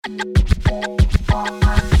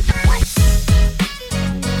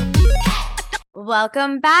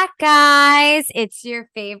Welcome back, guys. It's your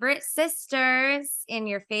favorite sisters, and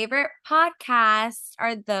your favorite podcasts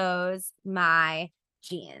are those My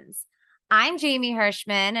Jeans. I'm Jamie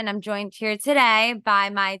Hirschman, and I'm joined here today by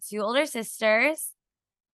my two older sisters,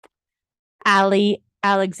 Allie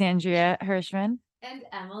Alexandria Hirschman. And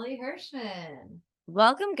Emily Hirschman.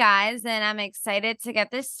 Welcome, guys, and I'm excited to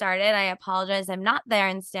get this started. I apologize I'm not there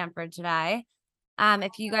in Stanford today.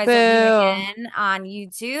 If you guys are tuning in on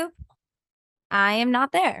YouTube, I am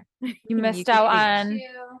not there. You missed out on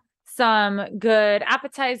some good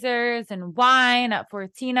appetizers and wine at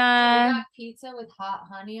Fortina. We got pizza with hot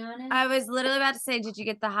honey on it. I was literally about to say, did you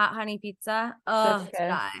get the hot honey pizza? Oh,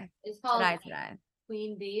 today. It's called today.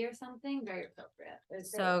 Queen Bee or something. Very appropriate.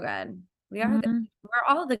 It's so good. We're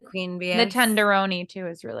all the Queen Bees. The tenderoni too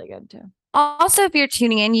is really good too. Also, if you're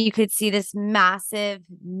tuning in, you could see this massive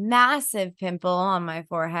pimple on my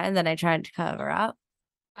forehead that I tried to cover up.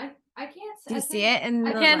 I can't see. Do you see it?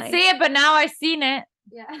 I can't see it, but now I've seen it.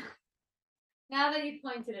 Yeah. Now that you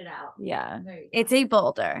pointed it out. Yeah. It's a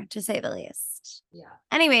boulder, to say the least. Yeah.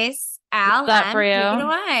 Anyways, Al, that for you? Take it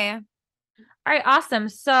away. All right, awesome.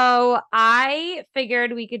 So I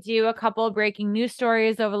figured we could do a couple of breaking news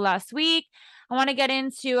stories over the last week. I want to get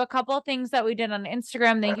into a couple of things that we did on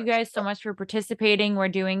Instagram. Thank you guys so much for participating. We're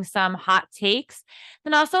doing some hot takes,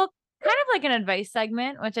 and also kind of like an advice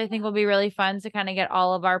segment, which I think will be really fun to kind of get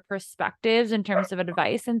all of our perspectives in terms of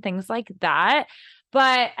advice and things like that.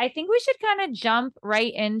 But I think we should kind of jump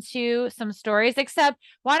right into some stories, except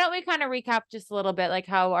why don't we kind of recap just a little bit, like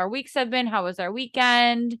how our weeks have been? How was our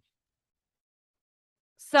weekend?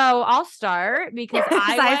 So I'll start because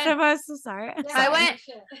I'm supposed to start. Yeah,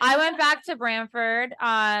 I went back to Brantford,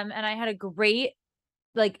 and I had a great,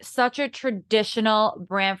 such a traditional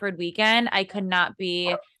Brantford weekend. I could not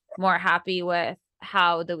be more happy with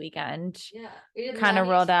how the weekend kind of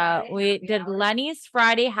rolled out. We did Lenny's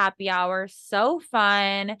Friday happy hour. So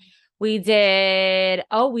fun. We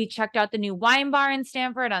checked out the new wine bar in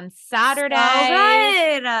Stanford on Saturday.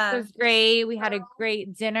 Good. It was great. We had a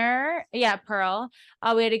great dinner. Yeah, Pearl.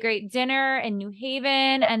 We had a great dinner in New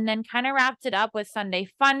Haven, and then kind of wrapped it up with Sunday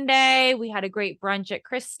Fun Day. We had a great brunch at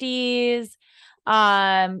Christie's,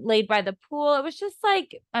 laid by the pool. It was just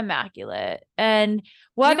immaculate. And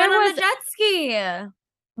weather was the jet ski.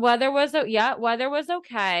 Weather was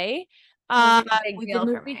okay. We did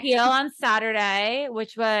move the heel on Saturday,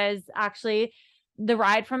 which was actually the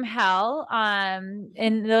ride from hell.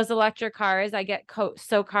 In those electric cars, I get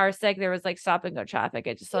so car sick. There was stop and go traffic.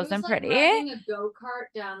 It just wasn't pretty. Riding a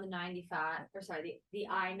go-kart down the 95, or sorry, the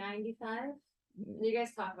I-95. You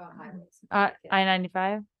guys talk about highways.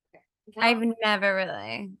 I-95. I've never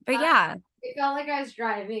really, but yeah. It felt like I was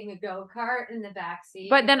driving a go-kart in the backseat.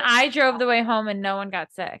 But then I drove the way home and no one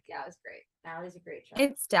got sick. Yeah, it was great. That was a great trip.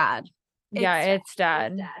 It's Dad. It's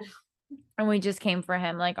Dad. And we just came for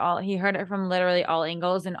him. He heard it from literally all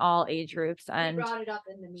angles and all age groups and he brought it up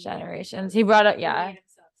in the generations. He brought it, yeah.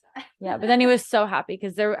 Yeah, but then he was so happy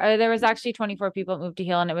because there was actually 24 people that moved to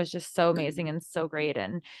Heel, and it was just so amazing and so great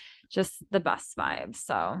and just the best vibes.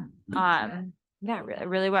 So, yeah, it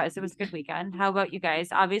really was. It was a good weekend. How about you guys?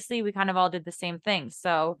 Obviously, we kind of all did the same thing.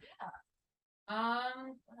 So, what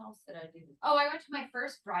else did I do? Oh, I went to my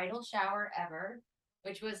first bridal shower ever,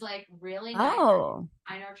 which was really nice. Oh,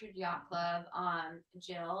 Pine Orchard Yacht Club.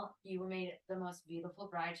 Jill, you made the most beautiful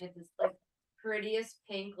bride. She had this prettiest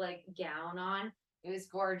pink gown on. It was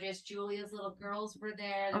gorgeous. Julia's little girls were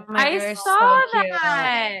there. I saw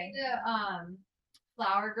that. The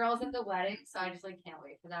flower girls at the wedding, so I just can't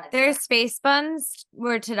wait for that. Their space buns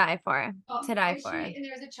were to die for. And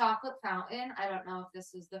there's a chocolate fountain. I don't know if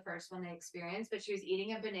this is the first one they experienced, but she was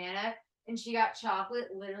eating a banana and she got chocolate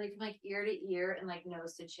literally from ear to ear and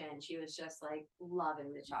nose to chin. She was just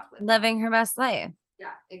loving the chocolate. Living her best life.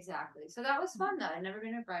 Yeah, exactly. So that was fun though. I'd never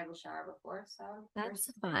been to a bridal shower before, so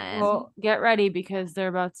that's fun. Well, get ready because they're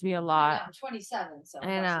about to be a lot. I'm 27, so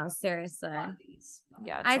I know, seriously.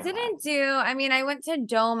 Yeah, I didn't do. I mean, I went to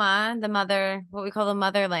Doma, what we call the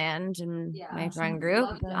motherland, and my friend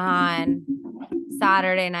group on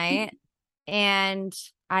Saturday night, and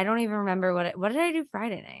I don't even remember what did I do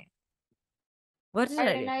Friday night.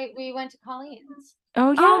 Friday night we went to Colleen's.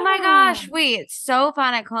 Oh, yeah. Oh my gosh. Wait, it's so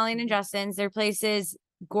fun at Colleen and Justin's. Their place is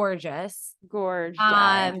gorgeous. Gorgeous.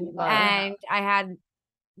 And I had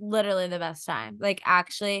literally the best time.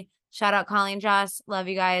 Actually, shout out Colleen and Joss. Love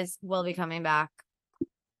you guys. We'll be coming back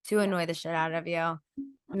to annoy the shit out of you.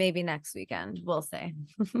 Maybe next weekend. We'll see.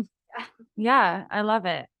 Yeah, I love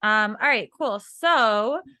it. All right, cool.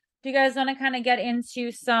 So do you guys want to kind of get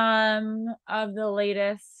into some of the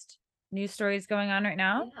latest news stories going on right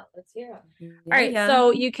now? Yeah, let's hear 'em. All right,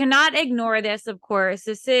 so you cannot ignore this, of course.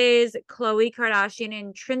 This is Khloe Kardashian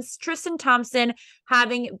and Tristan Thompson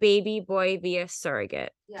having baby boy via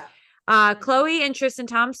surrogate. Yeah. Khloe and Tristan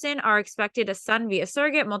Thompson are expected a son via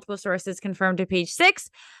surrogate. Multiple sources confirmed to Page Six.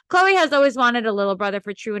 Khloe has always wanted a little brother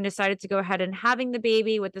for True and decided to go ahead and having the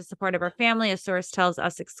baby with the support of her family. A source tells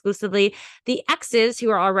us exclusively. The exes, who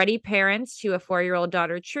are already parents to a 4-year-old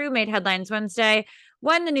daughter, True, made headlines Wednesday.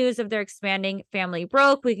 When the news of their expanding family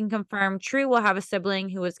broke, we can confirm True will have a sibling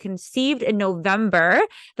who was conceived in November.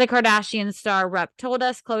 The Kardashian star rep told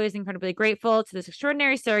us Khloe is incredibly grateful to this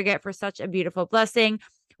extraordinary surrogate for such a beautiful blessing.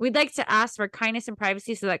 We'd like to ask for kindness and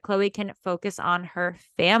privacy so that Khloe can focus on her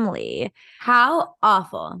family. How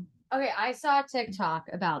awful. Okay, I saw a TikTok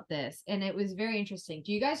about this and it was very interesting.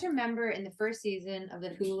 Do you guys remember in the first season of the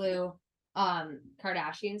Hulu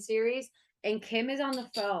Kardashian series? And Kim is on the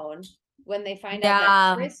phone when they find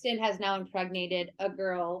out that Tristan has now impregnated a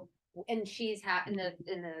girl and she's in the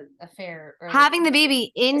affair or having the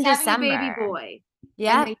baby in December. Having a baby boy.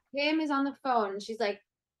 Yeah. And Kim is on the phone and she's like,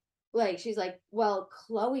 well,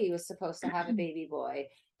 Khloe was supposed to have a baby boy.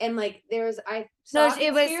 And like I saw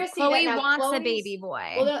it was Khloe wants a Khloe's- baby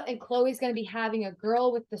boy. Well, and Khloe's gonna be having a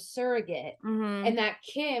girl with the surrogate. Mhm. And that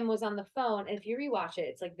Kim was on the phone. And if you rewatch it,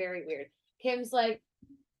 it's like very weird. Kim's like,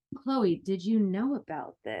 Khloe, did you know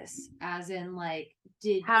about this? As in, like,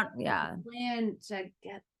 did you plan to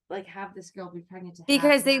get have this girl be pregnant to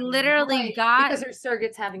because they literally because her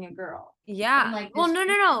surrogate's having a girl. Yeah. And, like, well, this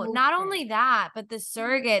no. whole Not thing. only that, but the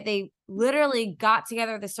surrogate, they literally got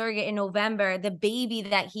together with the surrogate in November. The baby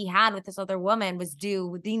that he had with this other woman was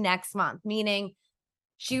due the next month, meaning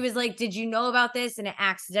she was like, did you know about this? And it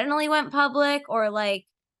accidentally went public, or like,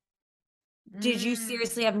 did you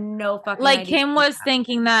seriously have no fucking Like idea Kim was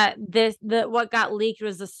thinking that what got leaked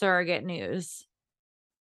was the surrogate news.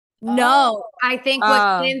 No, I think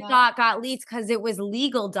what Kim Oh. thought got leaked because it was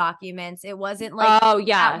legal documents. It wasn't like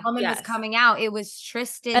that woman was coming out. It was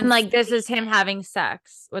Tristan. And like this is him having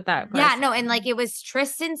sex with that person. Yeah, no, and like it was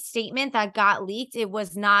Tristan's statement that got leaked. It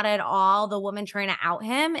was not at all the woman trying to out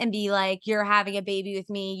him and be like, you're having a baby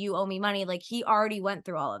with me, you owe me money. Like he already went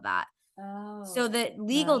through all of that. Oh. So the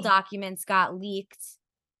legal documents got leaked.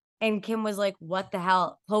 And Kim was like, what the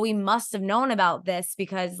hell? Khloe must have known about this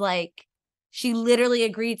because like she literally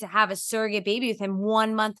agreed to have a surrogate baby with him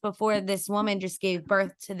 1 month before this woman just gave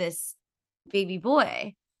birth to this baby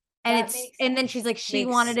boy. And then she's like, she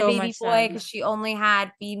wanted a baby boy because she only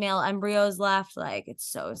had female embryos left. Like, it's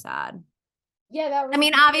so sad. Yeah, I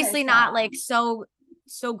mean, obviously not like so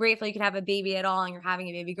grateful you could have a baby at all and you're having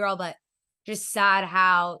a baby girl, but just sad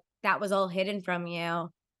how that was all hidden from you.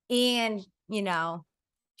 And, you know,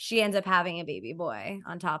 she ends up having a baby boy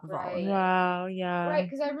on top of all of it. Wow, yeah. Right,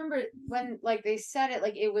 because I remember when like they said it,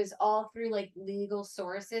 like it was all through like legal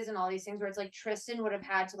sources and all these things where it's like Tristan would have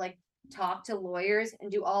had to like talk to lawyers and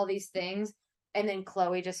do all these things. And then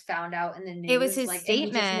Khloe just found out in the news. It was his like,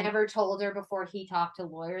 statement. And he just never told her before he talked to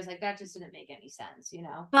lawyers. Like that just didn't make any sense, you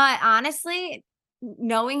know? But honestly,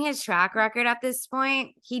 knowing his track record at this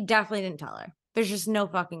point, he definitely didn't tell her. There's just no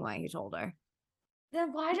fucking way he told her.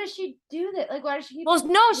 Then why does she do that? Like, why does she? Well,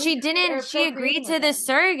 no, she didn't. She agreed to the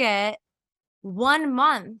surrogate 1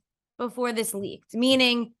 month before this leaked,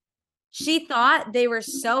 meaning she thought they were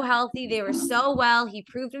so healthy. They were so well. He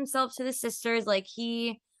proved himself to the sisters. Like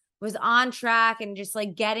he was on track and just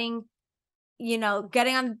like getting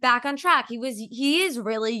back on track. He is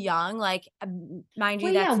really young. Like, mind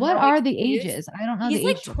you, that's what are the ages? I don't know. He's the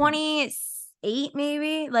like age 28,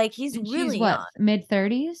 maybe. Like he's difference. really She's young.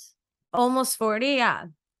 Mid-30s? Almost 40, yeah.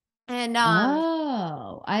 And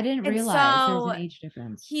I didn't and realize there was so an age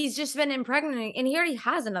difference. he's just been impregnating, and he already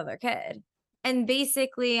has another kid. And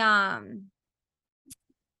basically,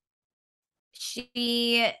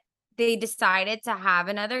 they decided to have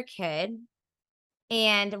another kid.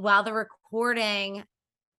 And while they're recording,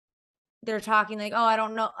 they're talking like, oh, I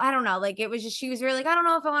don't know. Like it was just, she was really like, I don't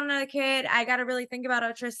know if I want another kid. I got to really think about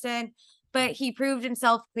it, Tristan. But he proved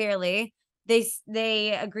himself clearly.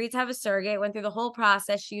 They agreed to have a surrogate, went through the whole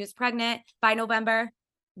process. She was pregnant by November,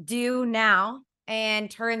 due now.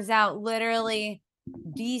 And turns out literally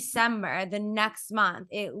December, the next month,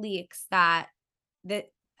 it leaks that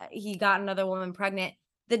he got another woman pregnant.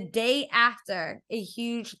 The day after a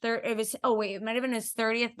huge it might have been his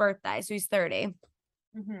 30th birthday. So he's 30.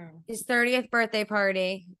 Mm-hmm. His 30th birthday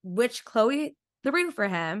party, which Khloe threw for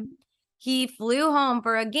him. He flew home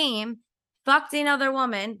for a game, fucked another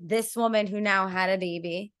woman, this woman who now had a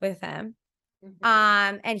baby with him.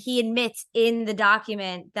 Mm-hmm. And he admits in the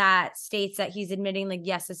document that states that he's admitting like,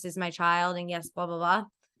 yes, this is my child, and yes, blah, blah,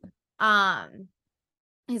 blah.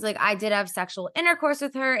 he's like, I did have sexual intercourse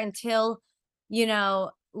with her until, you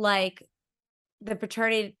know, like the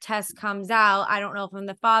paternity test comes out. I don't know if I'm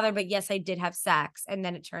the father, but yes, I did have sex. And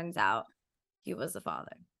then it turns out he was the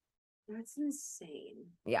father. That's insane.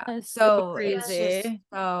 Yeah. That's So it's it's crazy.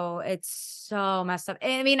 it's so messed up.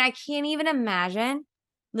 I mean, I can't even imagine.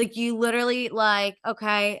 Like you literally like,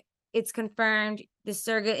 okay, it's confirmed the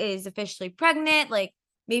surrogate is officially pregnant, like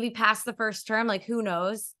maybe past the first term, like who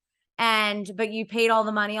knows? But you paid all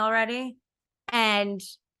the money already. And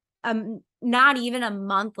not even a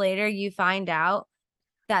month later, you find out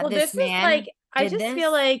that Well, this this is man like, I did just this.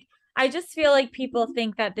 feel like, people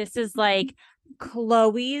think that this is like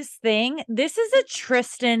Chloe's thing. This is a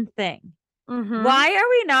Tristan thing. Mhm. Why are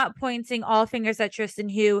we not pointing all fingers at Tristan,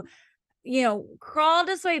 who, crawled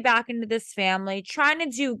his way back into this family, trying to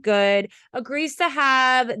do good, agrees to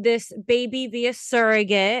have this baby via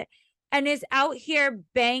surrogate, and is out here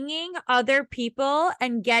banging other people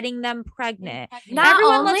and getting them pregnant? Not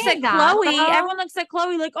Everyone only looks at that, Chloe. though, Everyone looks at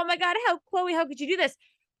Chloe like, oh my God, how could you do this?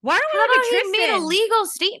 Why don't we how look about at he made a Tristan? legal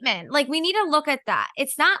statement? Like, we need to look at that.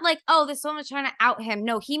 It's not like, oh, this woman's trying to out him.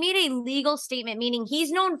 No, he made a legal statement, meaning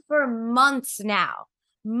he's known for months now,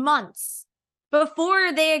 months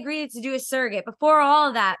before they agreed to do a surrogate, before all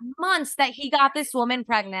of that, months that he got this woman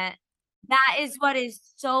pregnant. That is what is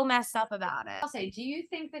so messed up about it. I'll say, do you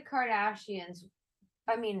think the Kardashians,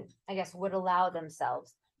 I mean, I guess would allow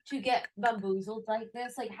themselves to get bamboozled like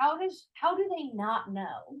this? Like, how do they not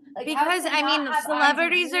know? Like, how do Because, they I not mean, have eyes and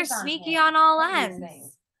celebrities are ears on sneaky him on all for these ends.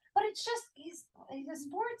 things? But it's just he's a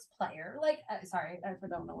sports player. Like, sorry, I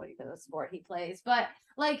don't know what sport he plays, but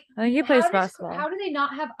like, I think he plays basketball. how do they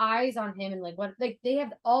not have eyes on him and like what? Like, they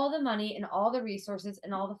have all the money and all the resources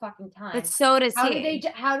and all the fucking time. But so does how he. do they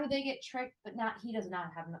get tricked? But not he does not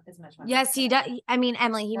have as much money. Yes, he does. I mean,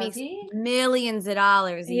 Emily, he Does makes he? millions of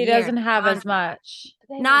dollars a He year. doesn't have as Honestly. much.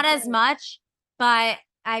 Not as much, but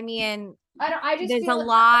I mean, I just there's a feel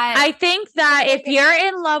lot. I think that feel if like you're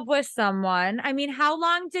in love with someone, I mean, how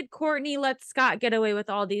long did Courtney let Scott get away with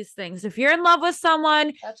all these things? If you're in love with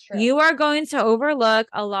someone, That's true. you are going to overlook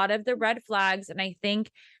a lot of the red flags. And I think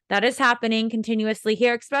that is happening continuously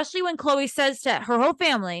here, especially when Chloe says to her whole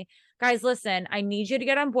family, guys, listen, I need you to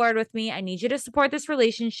get on board with me. I need you to support this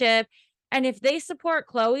relationship. And if they support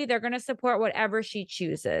Chloe, they're going to support whatever she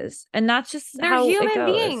chooses. And that's just They're how it human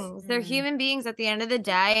goes. beings. They're Mhm. human beings at the end of the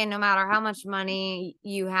day. And no matter how much money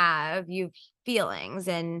you have feelings,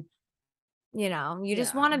 and you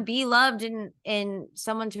just want to Yeah. be loved and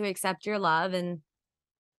someone to accept your love. And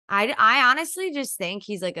I honestly just think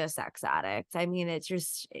he's like a sex addict. I mean, it's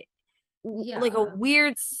just like a Yeah.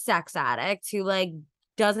 weird sex addict who like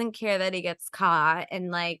doesn't care that he gets caught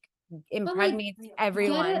and like impregnates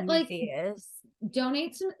everyone he sees.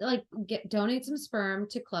 donate some sperm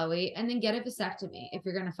to Chloe and then get a vasectomy if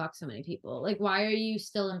you're gonna fuck so many people. Like, why are you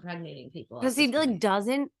still impregnating people? Because he like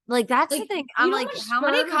doesn't like that's the Like, thing. you I'm know like, much how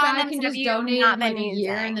many sperm a guy condoms can have just you donate not in like been a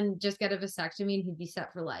year and using? then just get a vasectomy and he'd be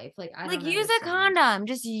set for life. Like, I Like, don't use a understand. condom.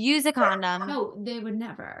 Just use a condom. No, they would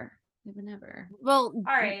never. They would never. Well, All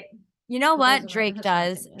right. you know But what? those are my Drake personal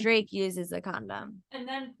does. opinion. Drake uses a condom. And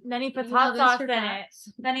then he puts You know hot this sauce for in it.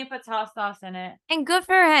 facts? Then he puts hot sauce in it. And good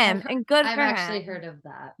for him. And good I've for actually him. heard of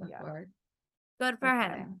that Yeah. before. Good for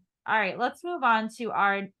Okay. him. All right, let's move on to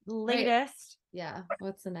our latest. Yeah.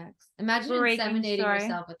 What's the next? Imagine Breaking inseminating story.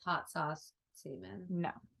 yourself with hot sauce semen.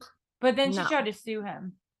 No. But then she No. tried to sue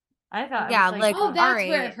him. I thought. Yeah, I was like, Oh, that's where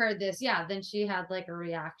alright. I've heard this. Yeah. Then she had like a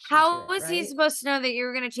reaction. How to it, was he right? supposed to know that you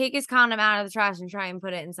were going to take his condom out of the trash and try and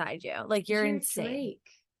put it inside you? Like, you're insane. Drake.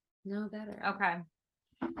 No better. Okay.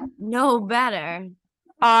 No better.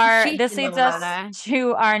 This should leads know us better.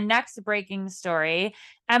 to our next breaking story.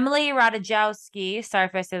 Emily Ratajkowski, sorry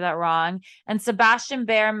if I say that wrong, and Sebastian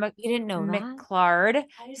Bear You didn't know that? McClard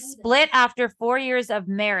split after 4 years of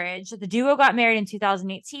marriage. The duo got married in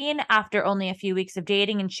 2018 after only a few weeks of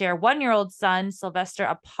dating and share 1-year-old son, Sylvester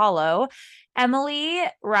Apollo. Emily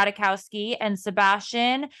Ratajkowski and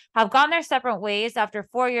Sebastian have gone their separate ways after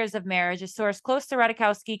 4 years of marriage. A source close to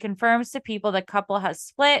Ratajkowski confirms to People the couple has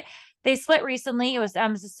split. They split recently. It was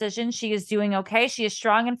Em's decision. She is doing okay. She is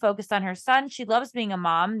strong and focused on her son. She loves being a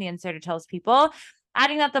mom, the insider tells People.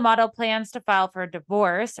 Adding that the model plans to file for a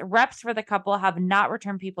divorce. Reps for the couple have not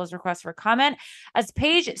returned People's request for comment. As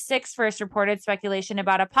Page Six first reported, speculation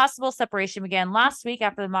about a possible separation began last week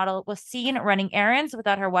after the model was seen running errands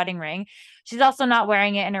without her wedding ring. She's also not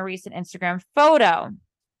wearing it in a recent Instagram photo.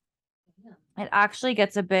 It actually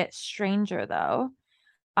gets a bit stranger though.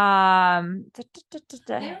 They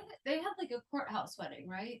had like a courthouse wedding,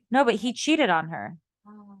 right? No, but he cheated on her.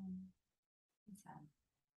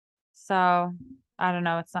 So I don't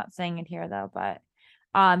know. It's not saying it here though, but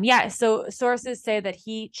Yeah, so sources say that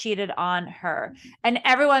he cheated on her, and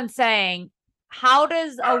everyone's saying, how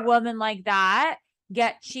does a woman like that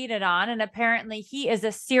get cheated on? And apparently he is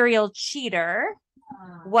a serial cheater.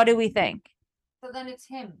 What do we think? So then it's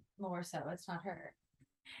him more so. It's not her.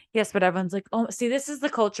 Yes, but everyone's like, oh, see, this is the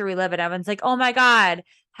culture we live in. Everyone's like, oh my God,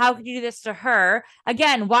 how could you do this to her?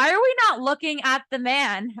 Again, why are we not looking at the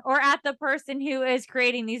man or at the person who is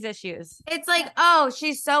creating these issues? It's like, oh,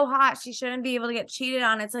 she's so hot. She shouldn't be able to get cheated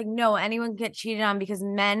on. It's like, no, anyone can get cheated on because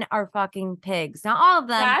men are fucking pigs. Not all of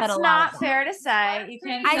them, but That's a lot not of them. fair to say. You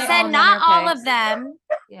can't I say said all men not are all of pigs. them,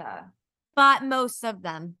 Yeah. but most of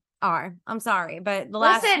them are. I'm sorry, but the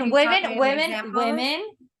last Listen, few fucking examples-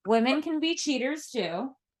 women can be cheaters too.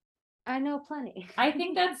 I know plenty. I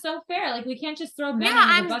think that's so fair. Like we can't just throw men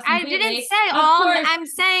Yeah, under the bus I completely. didn't say Of all. course. I'm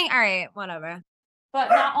saying, all right, whatever. But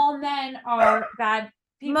not all men are bad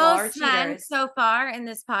people or Most men cheaters. so far in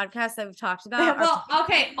this podcast that we've talked about. Well,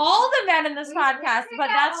 okay, all the men in this podcast, pick but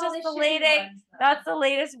out that's all just the the shitty latest. ones, though. That's the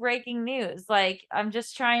latest breaking news. Like, I'm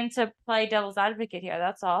just trying to play devil's advocate here.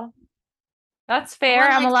 That's all. That's fair.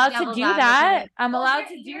 Everyone I'm likes allowed to devil's do that. advocate. I'm Well, allowed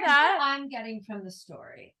here- to do here's that. What I'm getting from the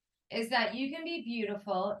story is that you can be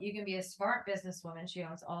beautiful, you can be a smart businesswoman. She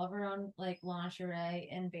owns all of her own like lingerie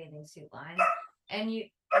and bathing suit line. And you,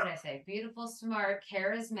 what did I say? Beautiful, smart,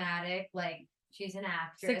 charismatic, like she's an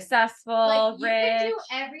actress. Successful, Like you rich. can do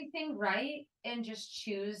everything right and just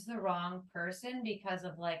choose the wrong person because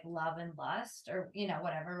of like love and lust or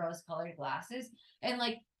whatever, rose-colored glasses. And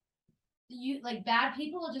like you like bad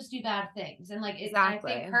people will just do bad things. And like I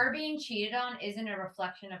Exactly. think her being cheated on isn't a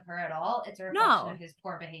reflection of her at all. It's a reflection No. of his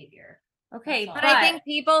poor behavior. Okay, That's all. But I think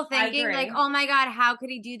people I thinking like, agree. oh my God, how could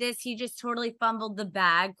he do this? He just totally fumbled the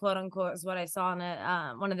bag, quote unquote, is what I saw in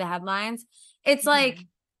one of the headlines. It's like,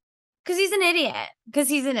 because he's an idiot. Because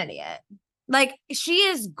he's an idiot. Like she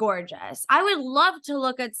is gorgeous. I would love to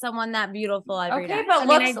look at someone that beautiful every day. Okay, but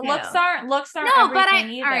I mean, I looks do. aren't No, but everything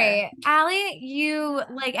either. all right, Allie, you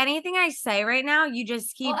like anything I say right now, you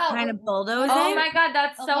just keep Well, kind of bulldozing. Oh my God,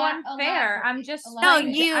 that's so unfair. I'm elaborate, just No,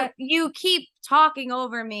 elaborate. you keep talking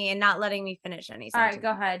over me and not letting me finish any all right. sentence.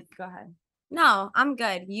 Go ahead. Go ahead. No, I'm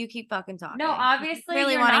good. You keep fucking talking. No, obviously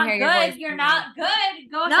really you're wanna not hear your good. voice You're tonight. not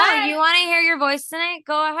good. Go No, ahead. you want to hear your voice tonight?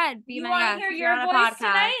 Go ahead. Be You my want guest. to hear You're your on a voice podcast.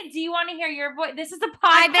 tonight? Do you want to hear your voice? This is a podcast.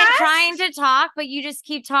 I've been trying to talk, but you just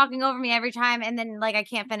keep talking over me every time, and then like I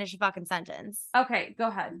can't finish a fucking sentence. Okay, go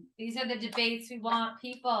ahead. These are the debates we want,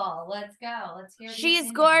 people. Let's go. Let's hear. the She's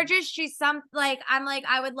opinions. gorgeous. She's I'm like,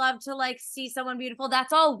 I would love to like see someone beautiful.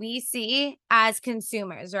 That's all we see as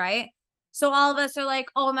consumers, right? So all of us are like,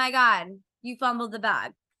 oh my God, you fumbled the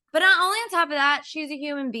bag. But not only on top of that, she's a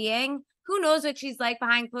human being. Who knows what she's like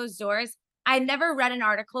behind closed doors? I never read an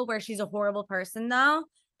article where she's a horrible person though.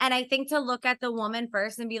 And I think to look at the woman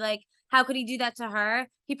first and be like, how could he do that to her?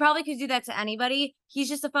 He probably could do that to anybody. He's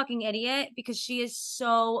just a fucking idiot because she is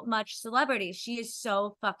so much celebrity. She is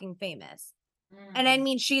so fucking famous. And I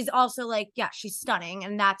mean, she's also like, yeah, she's stunning,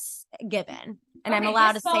 and that's a given. And I'm Okay, allowed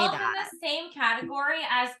to this say falls that. in the same category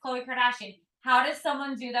as Khloe Kardashian. How does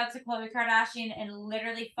someone do that to Khloe Kardashian and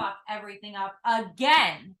literally fuck everything up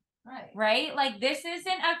again? Right? Like this isn't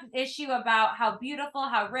an issue about how beautiful,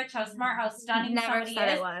 how rich, how smart, how stunning Never somebody said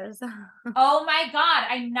is. it was. Oh my God,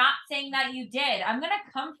 I'm not saying that you did. I'm gonna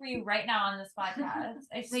come for you right now on this podcast.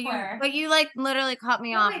 I swear. But you like literally cut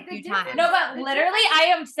me No, off wait, a the few times. difference- No, but The literally, difference- I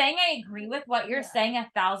am saying I agree with what you're Yeah. saying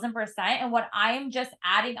 1,000%. And what I am just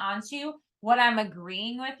adding on to what I'm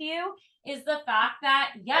agreeing with you is the fact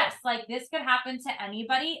that, yes, like this could happen to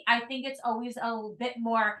anybody. I think it's always a little bit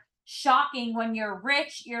more shocking when you're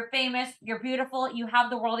rich, you're famous, you're beautiful, you have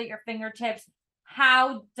the world at your fingertips.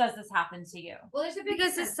 How does this happen to you? Well, there's a big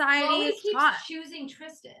Because difference. society Khloe is keeps taught. choosing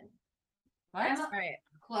Tristan. What? Right.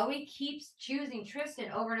 Khloe keeps choosing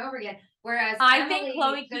Tristan over and over again. Whereas I Emily, think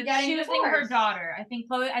Khloe they're keeps getting choosing her divorced. daughter. I think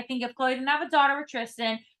if Khloe didn't have a daughter with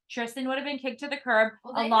Tristan, Tristan would have been kicked to the curb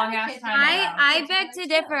Well, a they long have ass kids time ago. I Kids beg together to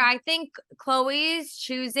differ. too. I think Chloe's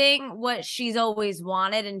choosing what she's always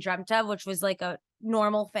wanted and dreamt of, which was like a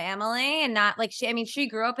normal family and not like she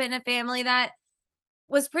grew up in a family that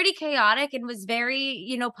was pretty chaotic and was very,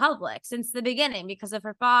 public since the beginning because of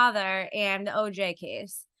her father and the OJ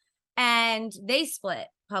case. And they split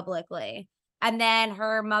publicly. And then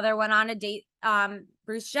her mother went on a date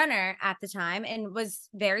Bruce Jenner at the time and was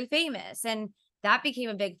very famous. And that became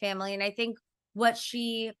a big family. And I think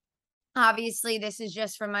obviously this is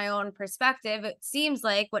just from my own perspective, it seems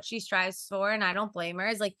like what she strives for, and I don't blame her,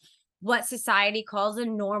 is like what society calls a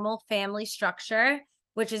normal family structure,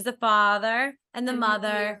 which is the father and the The mother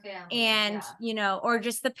nuclear family, and yeah. or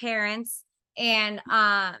just the parents and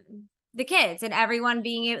the kids and everyone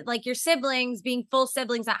being like your siblings being full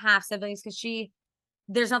siblings, not half siblings, because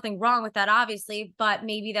there's nothing wrong with that, obviously, but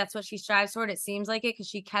maybe that's what she strives toward. It seems like it because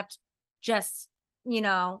she kept just,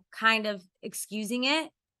 kind of excusing it,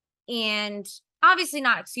 and obviously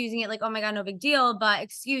not excusing it like, oh my God, no big deal, but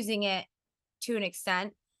excusing it to an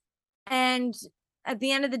extent. And at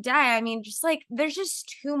the end of the day, I mean, just like there's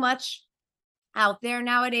just too much out there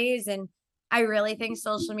nowadays. And I really think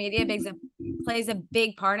social media plays a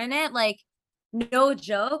big part in it. Like, no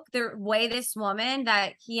joke, the way this woman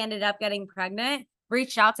that he ended up getting pregnant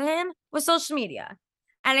reached out to him was social media.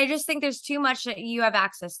 And I just think there's too much that you have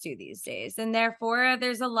access to these days. And therefore,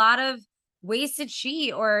 there's a lot of ways to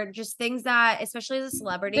cheat or just things that, especially as a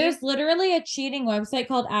celebrity. There's literally a cheating website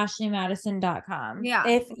called ashleymadison.com. Yeah,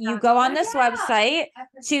 If you exactly. go on this website I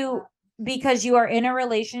forgot. to because you are in a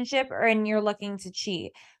relationship and you're looking to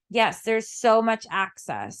cheat. Yes, there's so much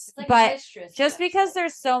access. It's like a But mistress just because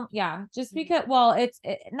website. there's just because, well, it's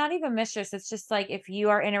not even mistress. It's just like if you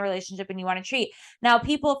are in a relationship and you want to cheat. Now,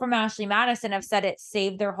 people from Ashley Madison have said it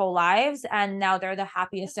saved their whole lives and now they're the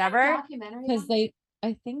happiest Is there a ever documentary because on it?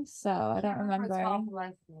 I think so. I can't don't remember what it's remember. called for the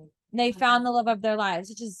life of me. They found the love of their lives,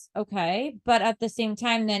 which is okay. But at the same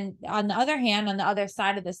time, then on the other hand, on the other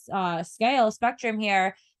side of this spectrum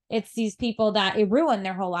here, it's these people that it ruined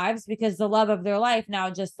their whole lives because the love of their life now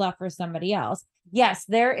just left for somebody else. Yes,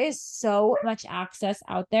 there is so much access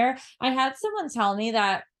out there. I had someone tell me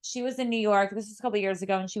that she was in New York. This was a couple of years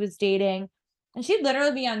ago, and she was dating. And she'd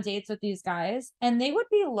literally be on dates with these guys, and they would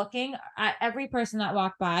be looking at every person that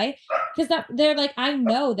walked by because they're like, I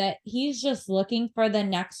know that he's just looking for the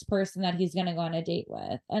next person that he's gonna go on a date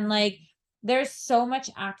with. And like, there's so much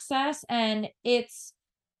access, and it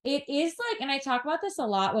is like, and I talk about this a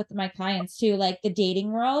lot with my clients too, like the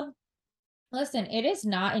dating world. Listen, it is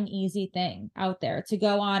not an easy thing out there to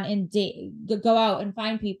go on and go out and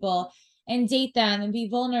find people and date them and be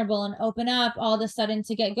vulnerable and open up all of a sudden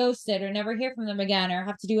to get ghosted or never hear from them again or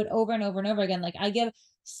have to do it over and over and over again. Like, I give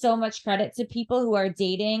so much credit to people who are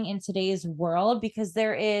dating in today's world because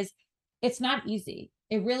it's not easy.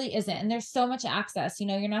 It really isn't. And there's so much access.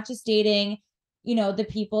 You're not just dating, the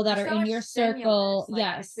people that There's are so in much your circle. stimulus, like,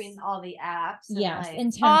 Yes. between all the apps. Yes. And,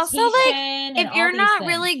 And Also, temptation. like, and if all you're these not things.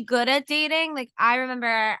 really good at dating, like I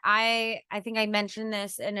remember I think I mentioned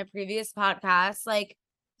this in a previous podcast, like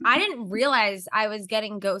I didn't realize I was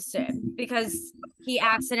getting ghosted because he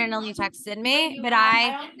accidentally texted me, but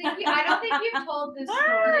I don't think you told this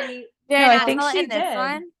story. did No, I I not think tell it she in this did.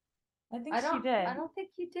 one? I think I she don't. did. I don't think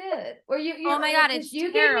you did. Or you. Oh my God, 'cause it's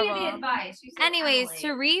you gave me the terrible. advice. You said, Anyways, Emily,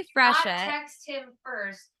 to refresh not it, text him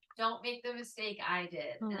first. Don't make the mistake I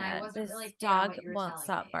did, oh and my I God, wasn't this really clear on dog what you were won't telling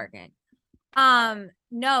stop me. barking. What?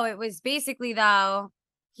 No, it was basically though,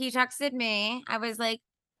 he texted me. I was like,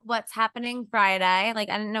 what's happening Friday? Like,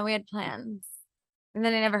 I didn't know we had plans. And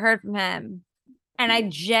then I never heard from him. And I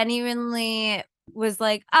genuinely was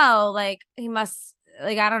like, oh, like he must,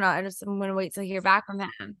 like, I don't know. I'm gonna wait to hear back from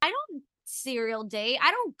him. I don't serial date.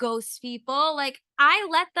 I don't ghost people. Like, I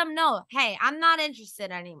let them know, hey, I'm not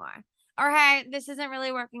interested anymore. Or hey, this isn't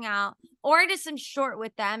really working out. Or I just am short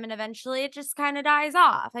with them and eventually it just kind of dies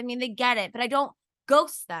off. I mean, they get it, but I don't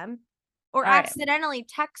ghost them or All right. accidentally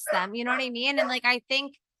text them. You know what I mean? And like, I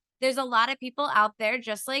think there's a lot of people out there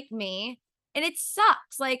just like me. And it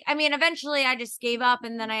sucks. Like, I mean, eventually I just gave up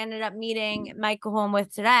and then I ended up meeting Michael, who I'm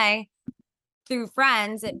with today, through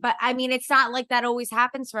friends. But I mean, it's not like that always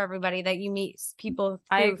happens for everybody that you meet people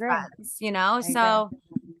I through agree. friends, you know? agree. So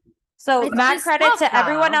It's mad mad credit tough, to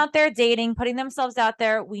everyone though. out there dating, putting themselves out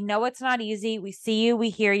there. We know it's not easy. We see you, we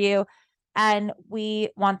hear you, and we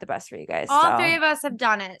want the best for you guys. All three of us have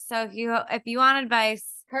done it. So if you want advice,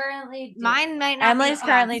 Currently, mine might not. Emily's be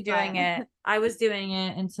currently best, doing but- it. I was doing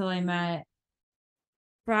it until I met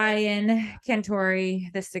Brian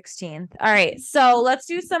Cantori the 16th. All right, so let's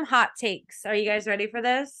do some hot takes. Are you guys ready for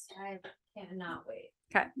this? I cannot wait.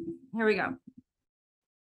 Okay, here we go.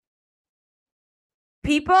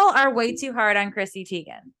 People are way too hard on Chrissy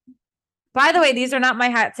Teigen. By the way, these are not my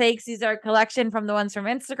hot takes. These are a collection from the ones from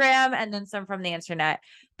Instagram and then some from the internet.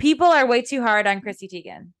 People are way too hard on Chrissy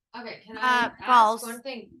Teigen. Okay, can I ask false. one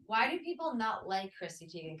thing? Why do people not like Chrissy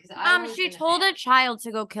Teigen? Because she told a child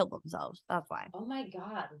to go kill themselves. That's why. Oh my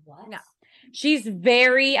God, what? No. She's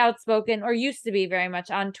very outspoken, or used to be very much,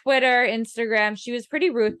 on Twitter, Instagram. She was pretty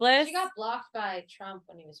ruthless. She got blocked by Trump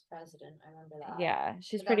when he was president. I remember that. Yeah,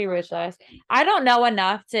 she's So pretty that's not ruthless. shocking. I don't know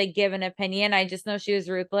enough to give an opinion. I just know she was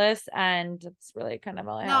ruthless, and it's really kind of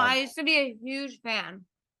all I No, have. I used to be a huge fan.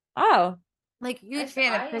 Oh, Like, huge I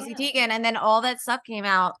fan am. of Chrissy Teigen. And then all that stuff came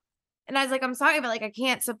out. And I was like, I'm sorry, but like, I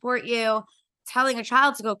can't support you telling a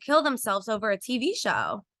child to go kill themselves over a TV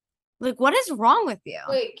show. Like, what is wrong with you?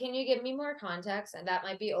 Wait, can you give me more context? And that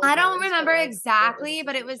might be I don't overused, but, remember like, what was the exactly,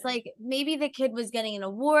 but it was situation? like maybe the kid was getting an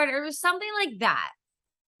award or it was something like that.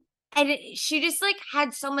 And she just like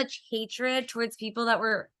had so much hatred towards people that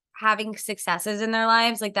were having successes in their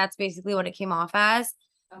lives. Like that's basically what it came off as.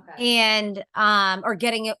 Okay. And or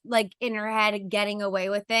getting it like in her head, getting away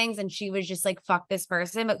with things. And she was just like, fuck this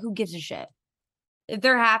person, but who gives a shit? If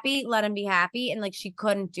they're happy, let them be happy. And like she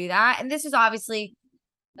couldn't do that. And this is obviously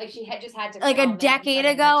Like she had just had to like a comment and decade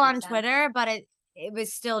put in ago her 2 on cents. Twitter, but it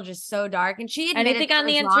was still just so dark. And she admitted Anything that on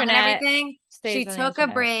it the was wrong and internet everything. stays She on the took a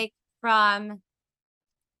internet. break from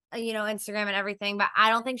Instagram and everything, but I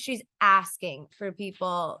don't think she's asking for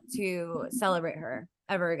people to celebrate her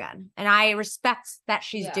ever again. And I respect that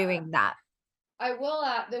she's Yeah. doing that. I will.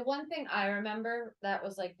 The one thing I remember that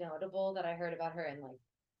was like notable that I heard about her in like,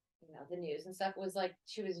 the news and stuff was like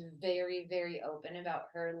she was very, very open about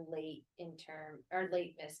her late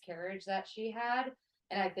miscarriage that she had,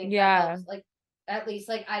 and I think that helps. Like at least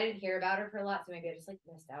like I didn't hear about her for a lot, so maybe I just like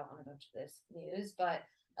missed out on a bunch of this news. But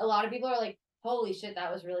a lot of people are like, "Holy shit,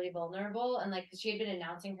 that was really vulnerable," and like 'cause she had been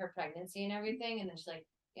announcing her pregnancy and everything, and then she's like,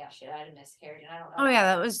 "Yeah, shit, I had a miscarriage," and I don't know. Oh if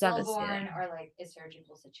yeah, it's that was stillborn devastating. or like a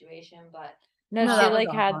surgical situation, but No, No, she that was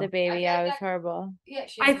like had awful. the baby. feel Yeah, like it was that- horrible. yeah,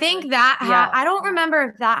 she I had think like, that Yeah. I don't remember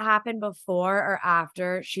if that happened before or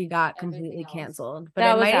after she got Everything completely else. canceled, but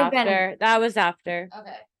That it was might have been. after. That was after.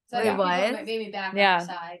 Okay. So It I think people was? might maybe back on Yeah. her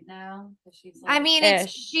side now. 'Cause she's I like, mean,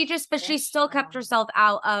 Ish. she Ish, still kept herself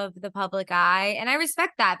out of the public eye, and I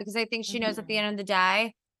respect that because I think she knows at the Mhm. end of the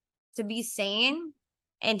day, to be sane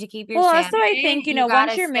and to keep your Well, also, I sanity, think, you once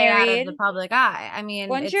gotta you're stay out of the married, public eye. I mean,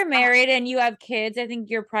 once it's you're tough. married and you have kids, I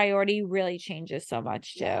think your priority really changes so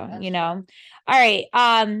much too, Yeah, that's you know? All right.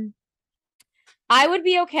 I would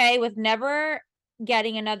be okay with never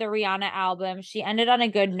getting another Rihanna album. She ended on a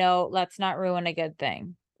good note. Let's not ruin a good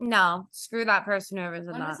thing. No, screw that person whoever said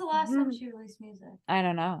When that. was the last time she released music? I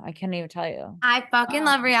don't know. I can't even tell you. I fucking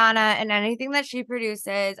love Oh. Rihanna and anything that she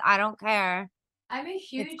produces. I don't care. I'm a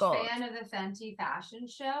huge gold. fan of the Fenty fashion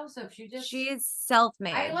show. So if she just, She's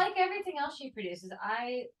self-made. I like everything else she produces.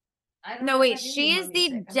 I don't No, know if wait, I do she need is more the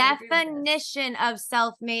music. I might agree with this. definition of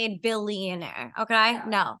self-made billionaire. Okay, Yeah.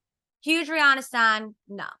 no, huge Rihanna stan.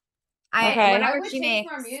 No, Okay. I whatever would she change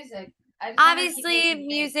makes. more music. I just wanna keep Obviously, making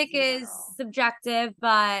music things in is general. subjective,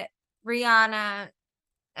 but Rihanna,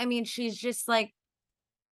 I mean, she's just like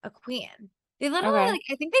a queen. They literally Okay. like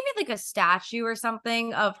I think they made like a statue or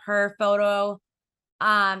something of her photo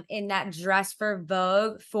in that dress for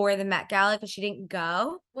Vogue for the Met Gala because she didn't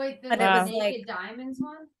go. Wait, the But it was, Naked Diamonds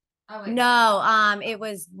one? Oh wait. No, it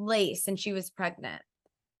was lace and she was pregnant.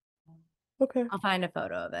 Okay. I'll find a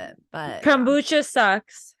photo of it, but Kombucha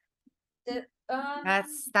sucks.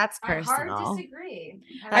 that's I hard personal. disagree.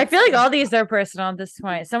 I feel like That's- all these are personal at this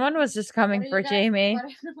point. Someone was just coming what are for you guys- Jamie.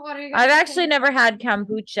 What are you guys I've actually thinking never about had drinking?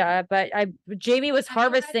 kombucha, but Jamie was Have you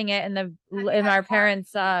had- harvesting it in Have you in had our hard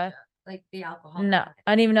parents' kombucha? Like the alcohol. no,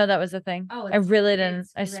 I didn't even know that was a thing. Oh, I really didn't.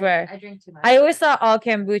 it's I really- swear. I drink too much. I always thought all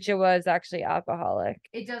kombucha was actually alcoholic.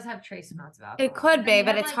 It does have trace amounts of alcohol. It could then be, they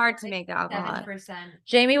but have, it's hard to make the alcohol. 7%.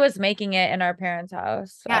 Jamie was making it in our parents'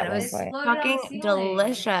 house. Yeah, at and it one was point. Floated on the fucking ceiling.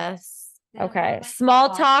 delicious. They have Okay. like Small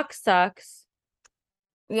hot- talk sucks.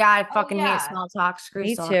 Yeah, I fucking yeah. hate small talk. Screw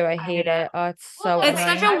Me small too. I talk. hate it. Oh, it's so Well, It's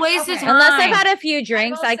annoying. such a waste of okay. time. Unless I've had a few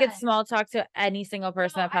drinks, will I could say- small talk to any single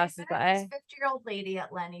person No, that passes I met this by. 50-year-old lady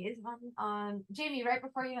at Lenny's on Jamie right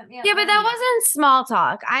before you met me. At Yeah, but that Lenny's. wasn't small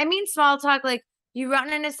talk. I mean small talk like you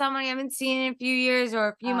run into someone you haven't seen in a few years or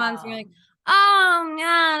a few months, and you're like, oh,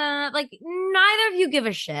 yeah, like neither of you give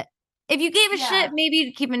a shit. If you gave a Yeah. shit, maybe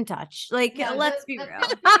you'd keep in touch. Like, No, let's the- be the real.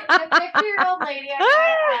 50-year-old lady I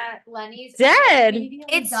met at Lenny's. Dead.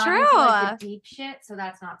 immediately It's got into, like, true. the deep shit, so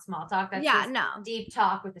that's not small talk. That's Yeah, just no. deep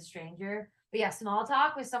talk with a stranger. But yeah, small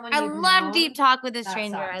talk with someone I you've love known. deep talk with a that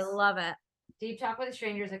stranger. I sucks. love it. Deep talk with a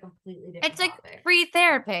stranger is a completely different It's like topic. free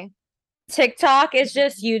therapy. TikTok is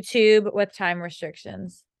just YouTube with time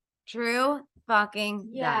restrictions. True fucking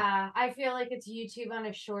that. Yeah, I feel like it's YouTube on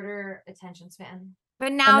a shorter attention span.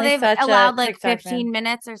 But now Emily's they've such a allowed like TikTok 15 fan.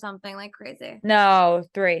 minutes or something like crazy. No,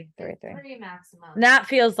 three. Three maximum. That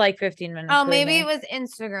feels like 15 minutes. Oh, believe maybe me. it was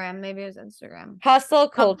Instagram. Maybe it was Instagram. Hustle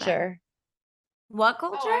Something. culture. What Oh,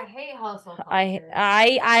 culture? I hate hustle culture. I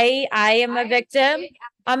am a I victim. hate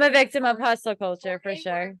I'm a victim of for- hustle culture for supporting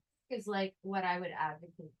sure. work is like what I would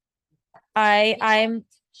advocate. I'm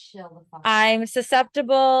Chill the fuck. I'm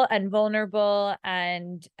susceptible and vulnerable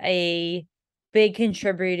and a big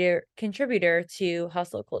contributor to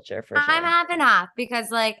hustle culture for I'm sure. half and half because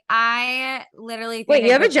like I literally think Wait, you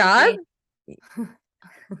I have a go job? crazy-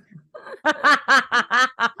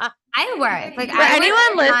 I work. Like For I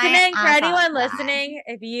anyone work my listening, ass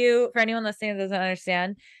off. for anyone listening that doesn't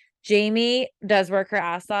understand, Jamie does work her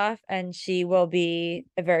ass off, and she will be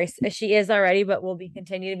she is already, but will be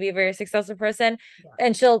continue to be a very successful person. Yeah.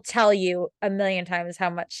 And she'll tell you a million times how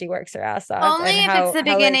much she works her ass off. Only and if it's the how late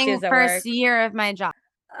she beginning is at first work. year of my job.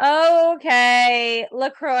 Okay,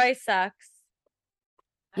 LaCroix sucks.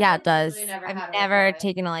 Yeah, I it does. literally never I've had never LaCroix.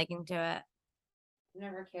 taken a liking to it.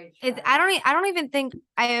 Never cared. to It's try it. I don't even think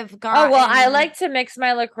I have Oh gotten. well, I like to mix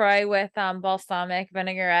my LaCroix with balsamic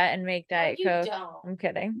vinaigrette and make No, Diet you Coke. don't. I'm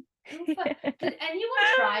kidding. Did anyone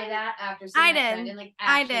try that after seeing I my friend did. and like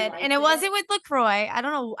I actually did, liked and it wasn't with LaCroix. I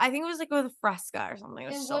don't know. I think it was like with Fresca or something. It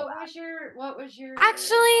was And so what bad. was your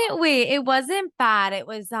Actually, wait, it wasn't bad. It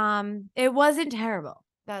wasn't terrible.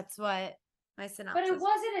 That's what my synopsis. But it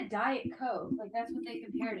wasn't a Diet Coke. Like that's what they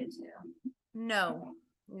compared it to. No.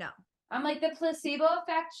 I'm like the placebo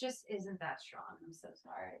effect just isn't that strong. I'm so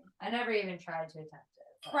sorry. I never even tried to attempt it.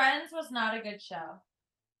 but- Friends was not a good show.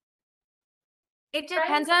 It Friends,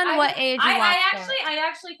 depends on I what don't- age you watch I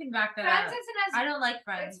actually can back that Friends up. isn't as I don't like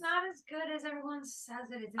Friends. it's not as good as everyone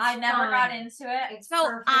says it is. I It's never got fine. into it. It's So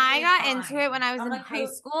I perfectly got into fine. it when I was I'm in like, high who-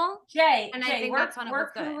 school. Jay, And I Jay, think we're, that's when it we're was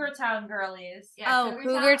good. Cougar Town girlies. Oh, Cougar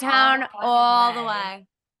Cougar Town Town all all fucking the way.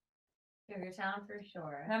 Cougar Town for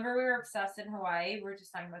sure. Remember we were obsessed in Hawaii? We were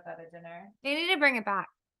just talking about that at dinner. They need to bring it back.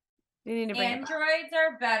 They need to bring it back. Androids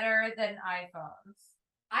are better than iPhones.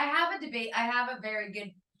 I have a debate. I have a very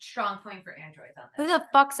good strong point for androids on Who this. the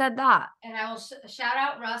fuck said that? And I will shout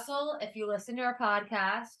out Russell if you listen to our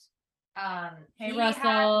podcast. Hey, he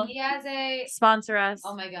Russell. he has a Sponsor us.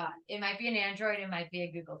 oh my god, it might be an Android, it might be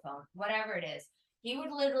a Google phone, whatever it is. He would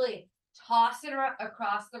literally toss it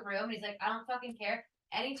across the room. And he's like, I don't fucking care.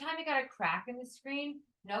 Anytime it got a crack in the screen,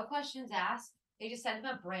 no questions asked. They just sent him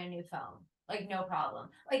a brand new phone. Like no problem.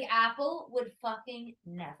 Like Apple would fucking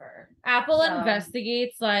never. Apple So-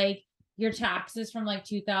 investigates like your taxes from like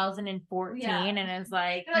 2014 Yeah. and is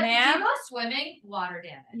like, They're like, did ma'am, you go swimming? Water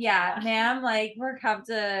damage. yeah, ma'am, like we're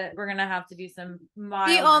gonna have to do some mild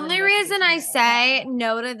The only reason I investigation. say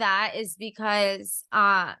no to that is because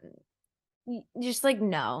just like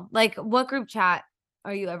no. Like what group chat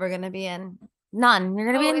are you ever gonna be in? None. You're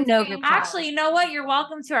gonna Oh, be in it's no being group chat. Actually, you know what? You're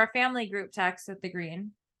welcome to our family group text with the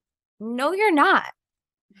green. No, you're not.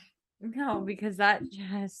 No, because that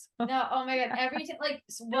just No, oh my god! Every time, like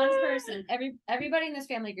one person, everybody in this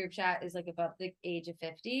family group chat is like above the age of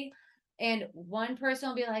 50, and one person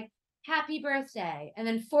will be like, "Happy birthday," and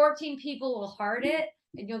then 14 people will heart it,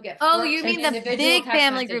 and you'll get. Oh, you 14 mean the individual big text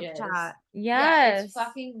family group messages. chat? Yeah, yes. it's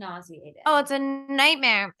fucking nauseating. Oh, it's a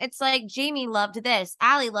nightmare. It's like Jamie loved this,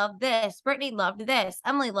 Allie loved this, Brittany loved this,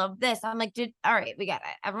 Emily loved this. I'm like, dude, all right, we get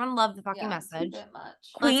it. Everyone loved the fucking Yeah, it's a message. bit much.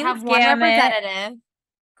 Let's have Queen's one Gambit. representative.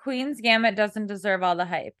 Queen's Gambit doesn't deserve all the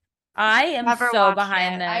hype. I am Never so watched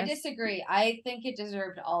behind it. this. I disagree. I think it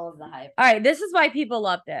deserved all of the hype. All right, this is why people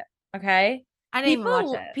loved it. Okay, I didn't even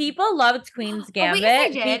watch it. people loved Queen's Oh, Gambit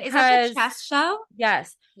wait, yes, I did. Is that the because chess show?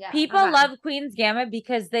 yes, Yeah. people Okay. love Queen's Gambit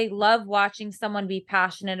because they love watching someone be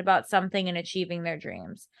passionate about something and achieving their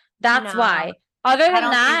dreams. That's No, why. Other I than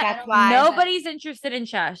don't think that, that's why. nobody's interested in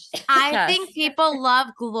chess. I think Chess. people love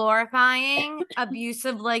glorifying abuse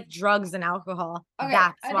of like drugs and alcohol. Okay,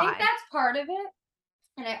 That's I why. think that's part of it,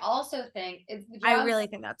 and I also think it's the drugs, I really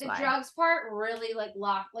think that's the why. drugs part really like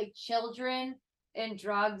like children and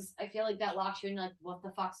drugs. I feel like that locks you in like what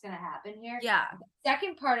the fuck's gonna happen here. Yeah.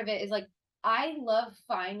 Second part of it is like I love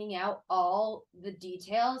finding out all the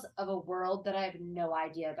details of a world that I have no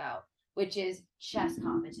idea about, which is chess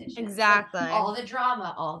competition. Exactly. All the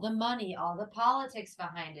drama, all the money, all the politics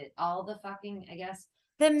behind it, all the fucking, I guess,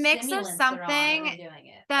 The mix of stimulants they're on when something they're doing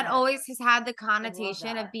it. that But always has had the connotation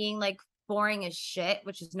of that. being like boring as shit,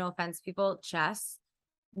 which is no offense, people, chess,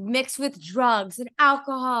 mixed with drugs and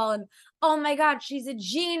alcohol and oh my god, she's a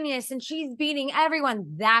genius and she's beating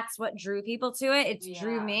everyone. That's what drew people to it. It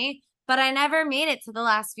drew Yeah. me, but I never made it to the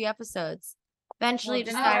last few episodes. Eventually, Well,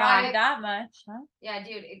 just didn't died ride on. that much, huh? Yeah,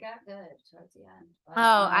 dude, it got good towards the end. but,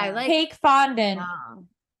 Oh, I like. Cake fondant. No.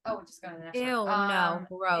 Oh, we're just going to the next Ew, one. no,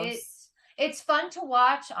 gross. It's fun to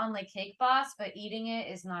watch on like Cake Boss, but eating it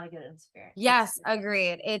is not a good experience. Yes, It's-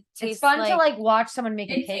 agreed. It It's tastes fun to like watch someone make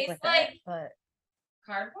a It cake tastes with like- it, but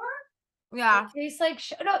Cardboard? yeah, it tastes like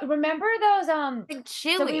no. Remember those like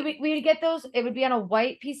So chili. we would get those. It would be on a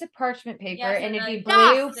white piece of parchment paper, Yes, and and, it'd be like,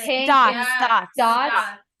 blue, dots, pink, dots, yeah, dots,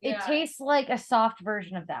 dots. It Yeah. tastes like a soft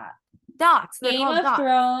version of that. dots. They're Game called of dots.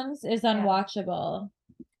 Thrones is Yeah. unwatchable.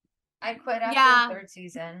 I quit after Yeah. the third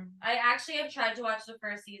season. I actually have tried to watch the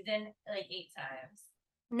first season like 8 times.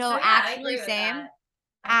 No, So, yeah, I agree actually, with same. that.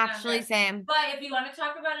 Actually, same. But if you want to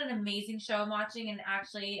talk about an amazing show I'm watching, and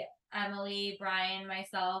actually Emily, Brian,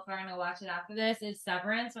 myself are gonna watch it after this, is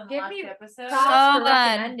Severance from the Give last me episode. So Props for good.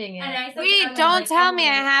 recommending it. And I said to Wait, Emily, don't like, tell me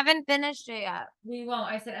I Emily, haven't finished it yet. we won't.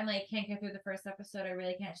 I said, Emily, I can't get through the first episode. I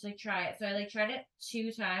really can't. She's like, try it. So I like tried it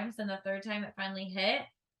 2 times, and the third time it finally hit.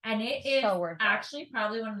 And it is So worth it. actually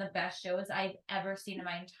probably one of the best shows I've ever seen in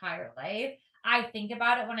my entire life. I think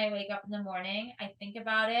about it when I wake up in the morning. I think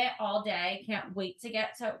about it all day. Can't wait to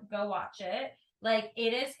get to go watch it. Like,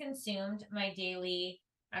 it has consumed my daily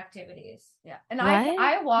activities. Yeah. And What?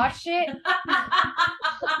 I watched it.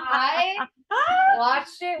 I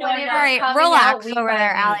watched it No, I whenever know. All right, it's coming relax out week over by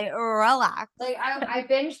there, week. Allie. Relax. Like I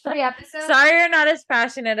binged 3 episodes. Sorry you're not as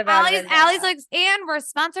passionate about it. Allie's like, and we're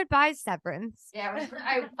sponsored by Severance. Yeah,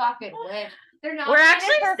 I fucking wish. They're not. We're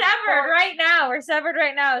actually severed right now. We're severed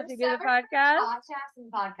right now as we do the podcast. Podcast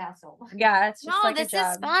and podcast. only. Yeah, it's just No, like this a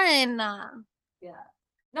job. is fun.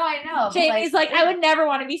 No, I know. but, Jamie's like, I would never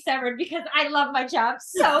want to be severed because I love my job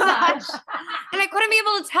so much. And I couldn't be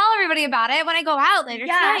able to tell everybody about it when I go out later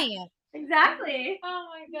Yeah. tonight. Exactly. Oh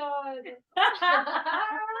my god.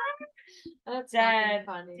 That's Dead.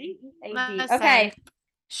 fucking funny. Must Okay. say.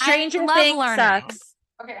 Stranger love Things learning. sucks.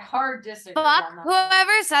 Okay, hard disagree. Fuck on that one.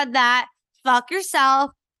 whoever said that. Fuck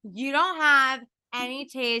yourself. You don't have any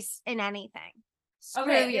taste in anything. Screw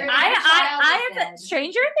Okay, you. you're- I child have is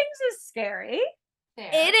Stranger Things is scary. Fair.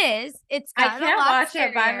 It is. It's I gotten a can't lot watch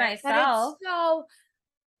it by scarier, but myself. It's so.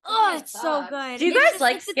 Yeah, Oh, it it's so sucks. good. Do you It's guys just,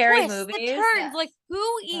 like the scary twists, movies? The turns, Yes. like who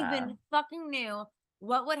even fucking knew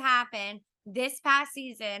what would happen this past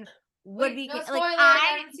season would Wait, be no like spoiler, I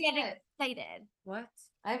I haven't seen get it. excited. What?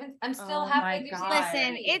 I'm still Oh halfway my through God. season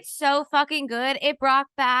Listen, 3. it's so fucking good. It brought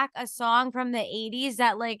back a song from the 80s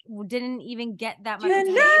that like didn't even get that much You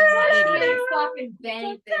attention know- in the 80s. fucking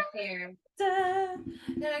Benny this here.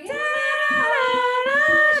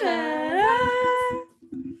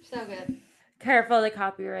 So good. Careful the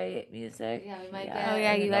copyright music. Yeah, we might Yeah. get. Oh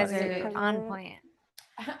yeah, we you might guys get are it. on point.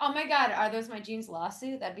 Oh my god, are those my jeans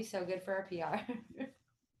lawsuit? That'd be so good for our PR.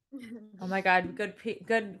 Oh my god, good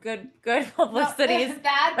publicities.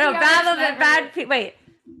 Bad No, PR bad, is bad, never- bad, wait,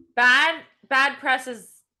 bad press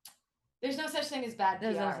is There's no such thing as bad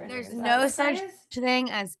PR. There's Is that no what such that is?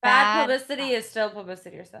 thing as bad publicity is still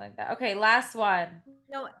publicity or something like that. Okay, last one.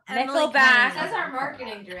 No, Nickelback. Says our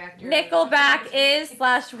marketing director. Nickelback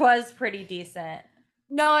is/was pretty decent.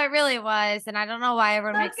 No, it really was, and I don't know why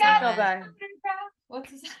everyone makes fun of it. Nickelback.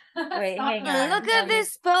 What's this? Wait, hang on. Look at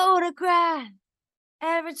this photograph.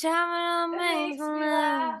 Every time I That make makes me love.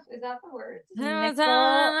 laugh. Is that the word? Every Nickel-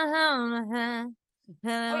 time Wait, you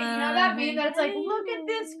know that meme that's like, look at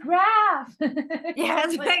this graph. Yeah,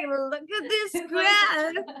 it's like, look at this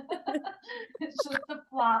graph. It's just the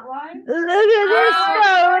plot line. Look at this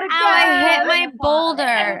photograph. Ow, I hit my Every boulder.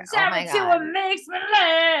 Every Oh time my I do god. it makes me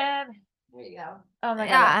laugh. There you go. Oh my god,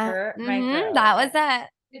 Yeah, that hurt my mhm, throat. that was it.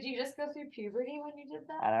 Did you just go through puberty when you did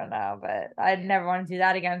that? I don't know, but I'd never want to do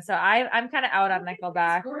that again. So I'm kind of out on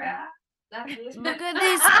Nickelback. Graph. That's Look at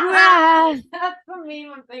this graph. That's the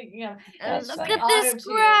meme I'm thinking of. That's Look funny. at this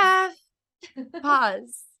Auto-tune. graph.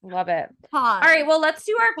 Pause. Love it. Pause. All right, well, let's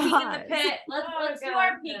do our peek in the Pause. pit. Let's Oh, do God,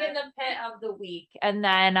 our peek in the pit of the week, and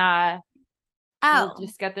then Oh, we'll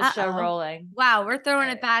just get the show uh-oh. rolling. wow. We're throwing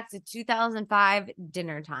it Right. back to 2005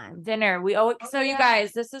 dinner time. Dinner. We oh, so Oh, you yeah.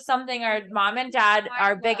 guys, this is something our mom and dad. Might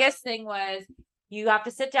Our as well. biggest thing was you have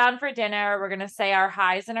to sit down for dinner. We're gonna say our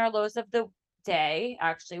highs and our lows of the day.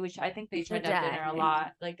 Actually, which I think they tried to have dinner a day.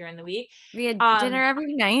 lot, like during the week. We had Um, dinner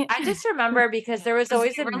every night. I just remember because there was 'Cause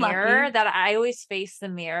always we a were mirror lucky. that I always faced the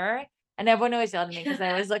mirror, and everyone always yelled at me because I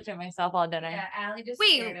always looked at myself all dinner. Yeah, Allie just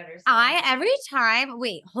Wait, stared at herself. every time.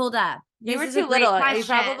 Wait, hold up. You were This is a too great little. You question.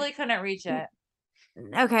 probably couldn't reach it.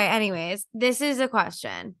 Okay, anyways, this is a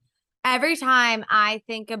question. Every time I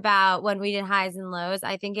think about when we did highs and lows,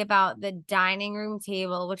 I think about the dining room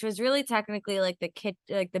table, which was really technically like the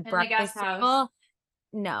like the the breakfast guest house. table.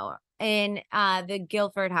 No, in the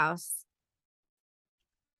Guilford house.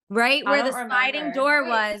 Right I where the don't sliding remember. door Wait.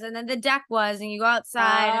 was, and then the deck was, and you go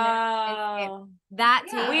outside. And Oh. that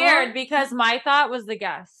Yeah. table. Weird because my thought was the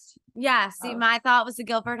guest. Yeah, see, Oh. my thought was the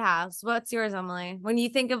Guilford house. What's yours, Emily? When you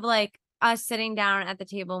think of like us sitting down at the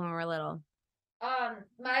table when we were little.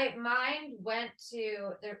 My mind went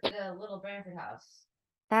to the little Branford house.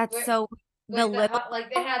 That's Where- so the Like, little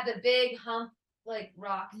like they had the big hump, like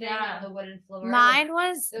rock thing Yeah. on the wooden floor. mine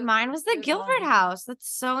was the- the it was Guilford all- house. That's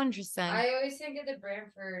so interesting. I always think of the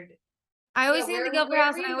Branford. I always yeah, think of the where- Guilford where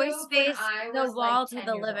house, we and I always moved when face I the was, like, wall to 10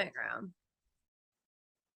 the years living old. room.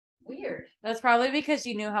 Weird. That's probably because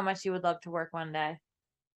you knew how much you would love to work one day.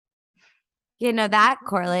 You know that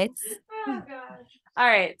correlates. Oh god. All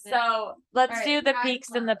right, so let's All right, do the highs peaks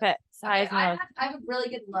and and the pits. Highs and I lows. have a really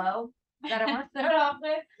good low that I want to start off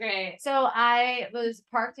with. Great. So I was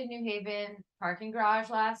parked in New Haven parking garage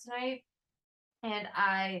last night, and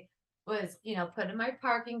I was, putting my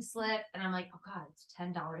parking slip, and I'm like, oh god, it's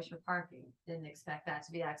 $10 for parking. Didn't expect that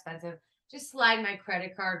to be that expensive. Just slide my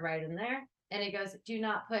credit card right in there. And it goes, do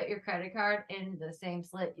not put your credit card in the same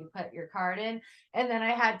slip you put your card in. And then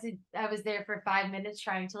I was there for 5 minutes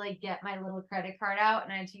trying to like get my little credit card out,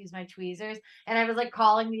 and I had to use my tweezers. And I was like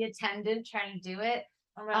calling the attendant trying to do it.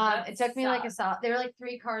 It took me like there were like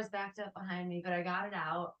 3 cars backed up behind me, but I got it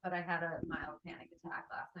out. But I had a mild panic attack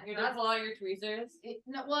last night. You didn't pull out your tweezers?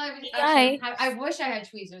 No, well, I was Yikes. actually, I wish I had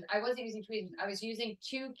tweezers. I wasn't using tweezers. I was using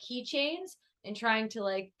 2 keychains and trying to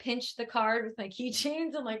like pinch the card with my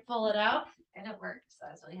keychains and like pull it out, and it worked. So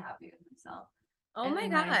I was really happy with myself. Oh And my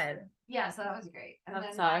then God. Yeah, so that was great. And That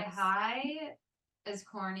then my sucks. high, as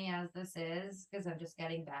corny as this is, because I'm just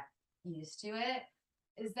getting back used to it,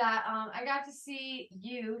 is that I got to see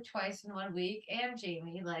you twice in 1 week and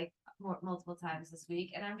Jamie like multiple times this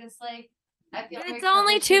week, and I'm just like, I feel very It's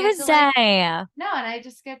only privileged to get to, Tuesday. like, no, and I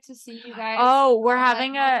just get to see you guys. Oh, we're like,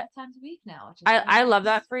 having multiple times a week now. Which is I really love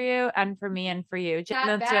nice. that for you and for me and for you. Not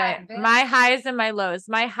That's bad, right. My bitch. highs and my lows.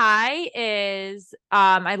 My high is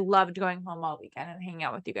I loved going home all weekend and hanging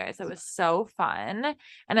out with you guys. It was so fun.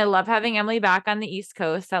 And I love having Emily back on the East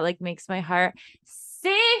Coast. That like makes my heart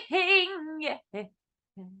sing.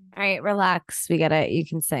 All right, relax. We get it. You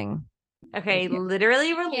can sing. Okay,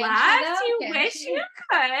 literally relax. though? You Can't wish she? you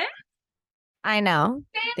could. I know.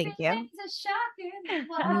 Thank you. It's a shark in the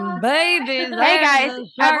water. Baby, Hey guys,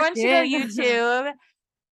 there's a everyone should go shark in- YouTube.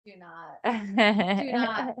 Do not.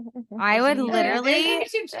 I would There's a literally,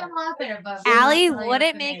 YouTube channel out there, but Allie we'll not tell you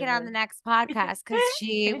wouldn't the make name it on of the next podcast because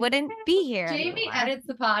she wouldn't be here. Jamie anymore. edits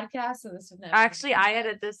the podcast, so this would never. Actually, I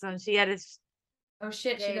edit this one. She edits. Oh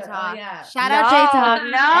shit, she J does. Talk. Oh yeah. Shout out J Talk.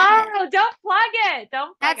 No, don't plug it.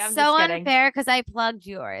 Don't plug it. That's I'm so just kidding. unfair because I plugged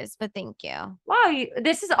yours, but thank you. Wow,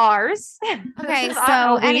 this is ours. Okay, This is so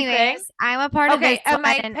a we thing. anyways, I'm a part of Okay, this and one,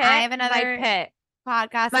 my and pit. I have another my pit.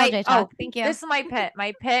 podcast. My- J Talk. Thank you. This is my pit.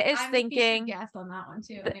 My pit is I'm thinking. Guess on that one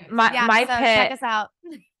too. th- Anyways. my yeah, my so check pit. us out.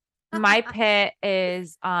 My pit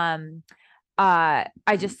is I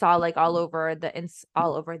just saw like all over the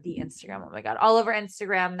Instagram. Oh my god, all over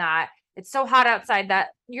Instagram that it's so hot outside that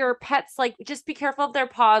your pets like just be careful of their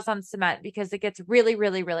paws on cement because it gets really,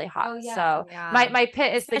 really, really hot. Oh, yeah. So Yeah. my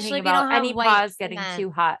pit is Especially thinking if you don't about have any white paws getting cement.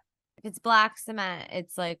 too hot. If it's black cement,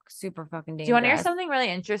 it's like super fucking dangerous. Do you want to hear something really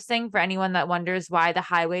interesting for anyone that wonders why the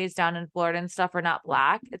highways down in Florida and stuff are not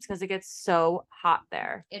black? It's because it gets so hot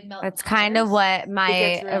there. It melts. That's kind of what my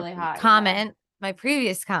gets really hot, yeah. comment, my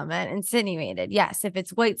previous comment insinuated. Yes, if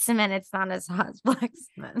it's white cement, it's not as hot as black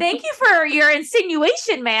cement. Thank you for your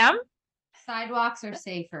insinuation, ma'am. Sidewalks are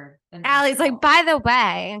safer than Allie's like, asphalt. by the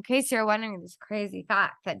way, in case you're wondering this crazy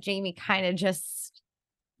fact that Jamie kind of just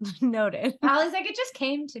noted. Allie's like, it just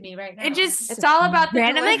came to me right now. It just It's all about the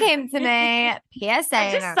randomly delivery. came to me. PSA.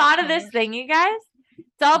 I just thought of this thing, you guys.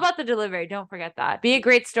 It's all about the delivery. Don't forget that. Be a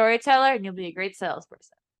great storyteller and you'll be a great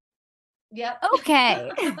salesperson. Yep. Okay.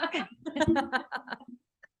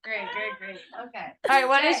 Great. Okay. All right,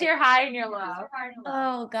 what is Okay. your high and your What's low? your high and low?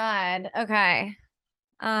 Oh God. Okay.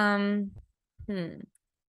 I'm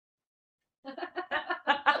gonna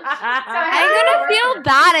feel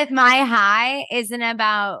bad if my high isn't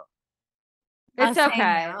about It's us hanging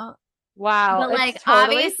okay. out. Wow. But it's like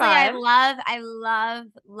totally obviously fine. I love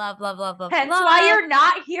Hence why you're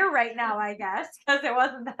not here right now, I guess, because it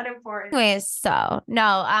wasn't that important. anyways, so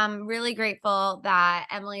no, I'm really grateful that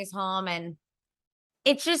Emily's home, and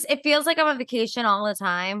it feels like I'm on vacation all the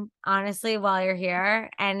time, honestly, while you're here.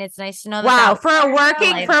 And it's nice to know that Wow, that's for a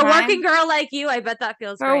working lifetime. girl like you, I bet that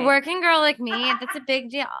feels For great. a working girl like me, that's a big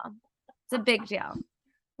deal. It's a big deal.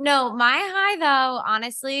 No, my high though,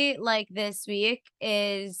 honestly, like this week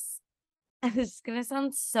is this is gonna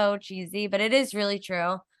sound so cheesy, but it is really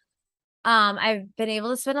true. I've been able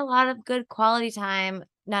to spend a lot of good quality time,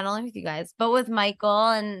 not only with you guys, but with Michael,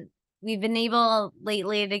 and we've been able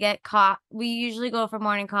lately to get we usually go for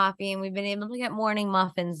morning coffee, and we've been able to get morning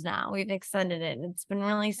muffins now. We've extended it, and it's been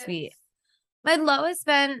really sweet. My low has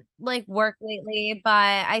been like work lately, but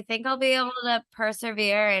I think I'll be able to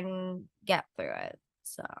persevere and get through it.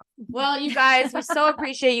 So Well, you guys, we so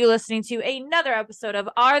appreciate you listening to another episode of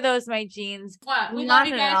Are Those My Jeans? What? We Not love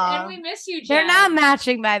you at guys all. and we miss you, they're Jen. not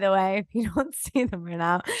matching, by the way. If you don't see them right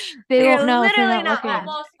now, they They're won't know if they're literally not not looking.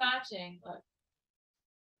 Almost matching, but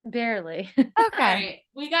Barely. Okay. all right.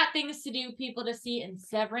 We got things to do, people to see, and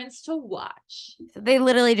Severance to watch. So they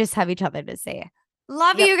literally just have each other to see.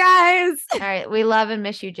 Love Yep. you guys. All right. We love and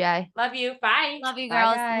miss you, Jay. Love you. Bye. Love you, Bye,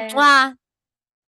 girls. guys. Mwah.